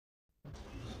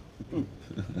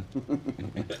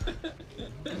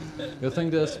You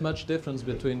think there's much difference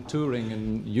between touring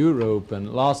in Europe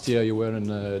and last year you were in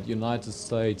the United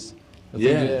States?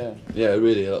 Yeah,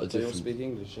 really a lot of They all difference. speak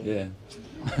English. Yeah.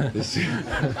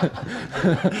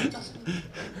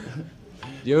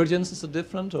 The audiences are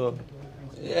different, or?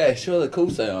 Yeah, sure, of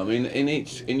course they are. I mean,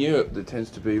 in Europe there tends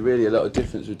to be really a lot of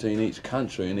difference between each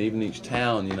country and even each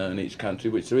town, you know, in each country,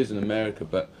 which there is in America.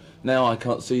 But now I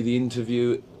can't see the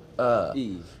interview.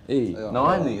 E. No,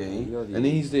 I'm the E, and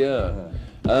he's the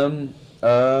I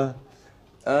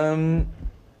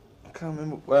can't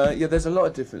remember. Yeah, there's a lot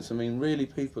of difference. I mean, really,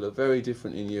 people are very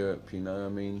different in Europe. You know, I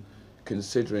mean,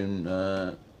 considering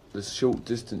the short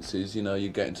distances, you know, you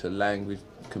get into language,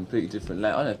 completely different.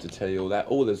 I don't have to tell you all that.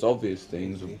 All those obvious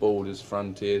things of borders,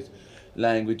 frontiers,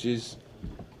 languages.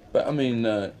 But I mean,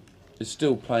 it's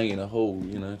still playing in a hall,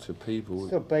 you know, to people.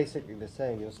 Still basically the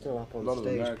same. You're still up on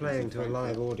stage playing to a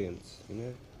live audience, you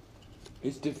know.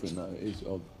 It's different though. It's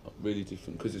really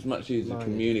different because it's much easier to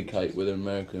communicate with an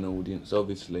American audience.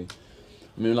 Obviously,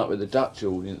 I mean, like with the Dutch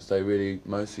audience, they really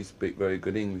mostly speak very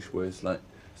good English. Whereas, like,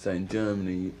 say in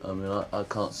Germany, I mean, I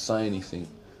can't say anything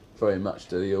very much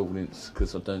to the audience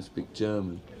because I don't speak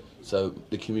German. So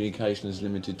the communication is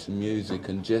limited to music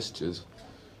and gestures.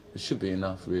 It should be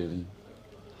enough, really.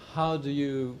 How do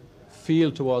you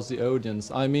feel towards the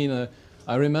audience? I mean,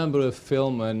 I remember a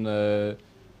film when the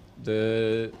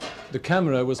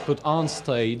camera was put on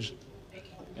stage,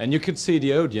 and you could see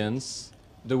the audience,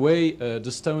 the way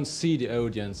the Stones see the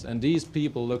audience, and these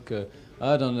people look,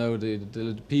 I don't know,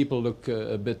 the people look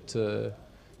a bit...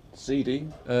 seedy?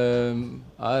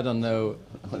 I don't know.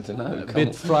 I don't know. A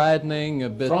bit frightening, a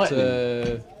bit...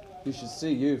 You should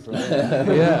see you from there.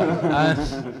 Yeah.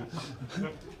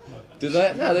 Do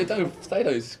they? No, they don't. They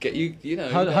don't get you. You know.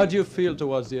 How do you feel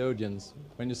towards the audience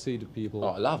when you see the people? Oh,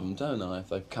 I love them, don't I? If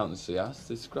they come to see us,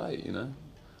 it's great, you know.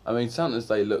 I mean, sometimes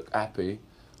they look happy.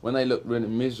 When they look really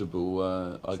miserable,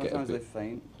 I get a bit. Sometimes they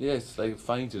faint. Yes, they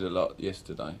fainted a lot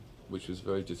yesterday, which was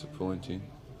very disappointing.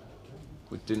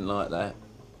 We didn't like that.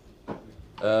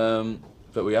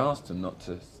 But we asked them not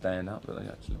to stand up, but they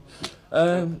actually.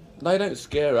 They don't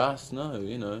scare us, no,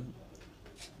 you know.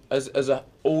 As an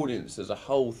audience, as a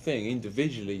whole thing,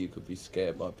 individually you could be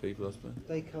scared by people, I suppose.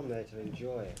 They come there to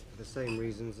enjoy it for the same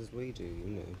reasons as we do,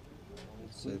 you know.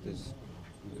 So there's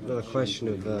not a question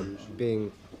of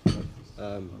being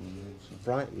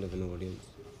frightened of an audience.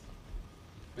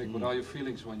 Mick, what are your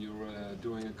feelings when you're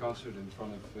doing a concert in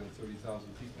front of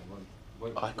 30,000 people?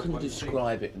 I couldn't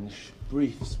describe it in the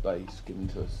brief space given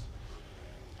to us.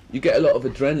 You get a lot of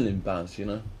adrenaline buzz, you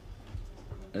know,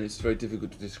 and it's very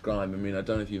difficult to describe. I mean, I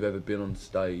don't know if you've ever been on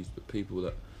stage, but people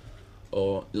that,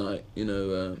 or like, you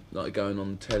know, like going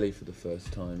on telly for the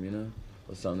first time, you know,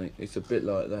 or something. It's a bit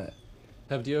like that.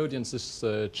 Have the audiences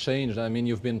changed? I mean,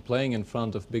 you've been playing in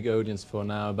front of big audience for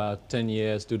now about 10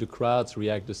 years. Do the crowds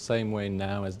react the same way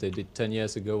now as they did 10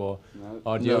 years ago, or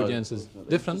are the audiences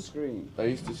different?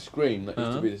 They used to scream. That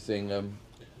used to be the thing.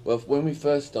 Well, when we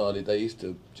first started, they used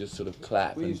to just sort of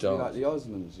clap and dance. We used to be like the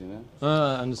Osmonds, you know.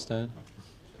 I understand.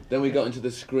 Then we got into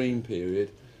the scream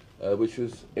period, which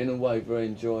was in a way very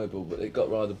enjoyable, but it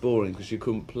got rather boring because you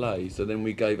couldn't play. So then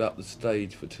we gave up the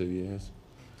stage for 2 years.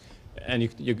 And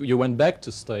you went back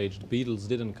to stage. The Beatles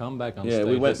didn't come back on stage. Yeah,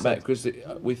 we went back because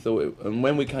we thought, and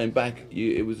when we came back,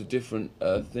 it was a different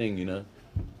thing, you know,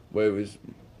 where it was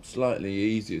slightly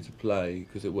easier to play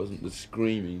because it wasn't the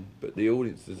screaming, but the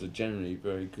audiences are generally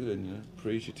very good, you know,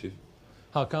 appreciative.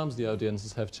 How comes the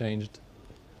audiences have changed?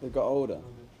 They got older.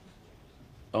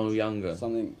 Oh, younger.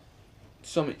 Something.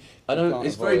 I don't.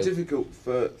 It's very difficult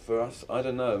for us. I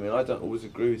don't know. I mean, I don't always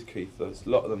agree with Keith. Though.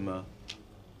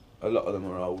 A lot of them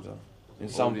are older. In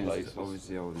some places.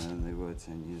 Obviously older than they were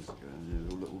 10 years ago, and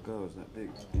they're all little girls that big.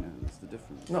 You know, that's the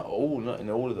difference. Not in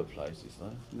all of the places,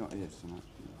 though. Not here so much.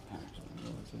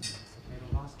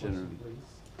 Generally.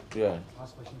 Yeah.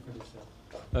 Last question for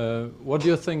yourself. What do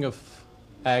you think of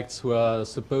acts who are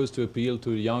supposed to appeal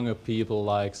to younger people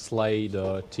like Slade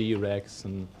or T-Rex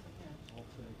and...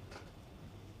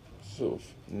 Sort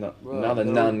of another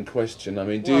non-question. I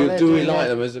mean, do we like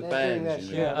them as a band?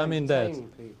 You know? Yeah, I mean that.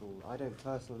 I don't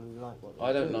personally like what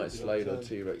I don't like Slade or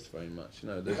T-Rex very much. You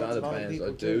know, there's other bands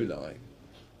I do like.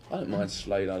 I don't mind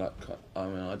Slade. I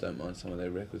don't mind some of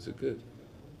their records are good.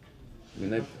 I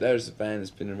mean, there's a band that's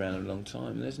been around a long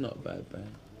time, and there's not a bad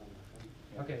band.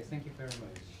 Okay, thank you very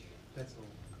much. That's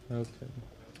all. Okay.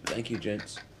 Thank you,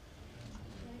 gents.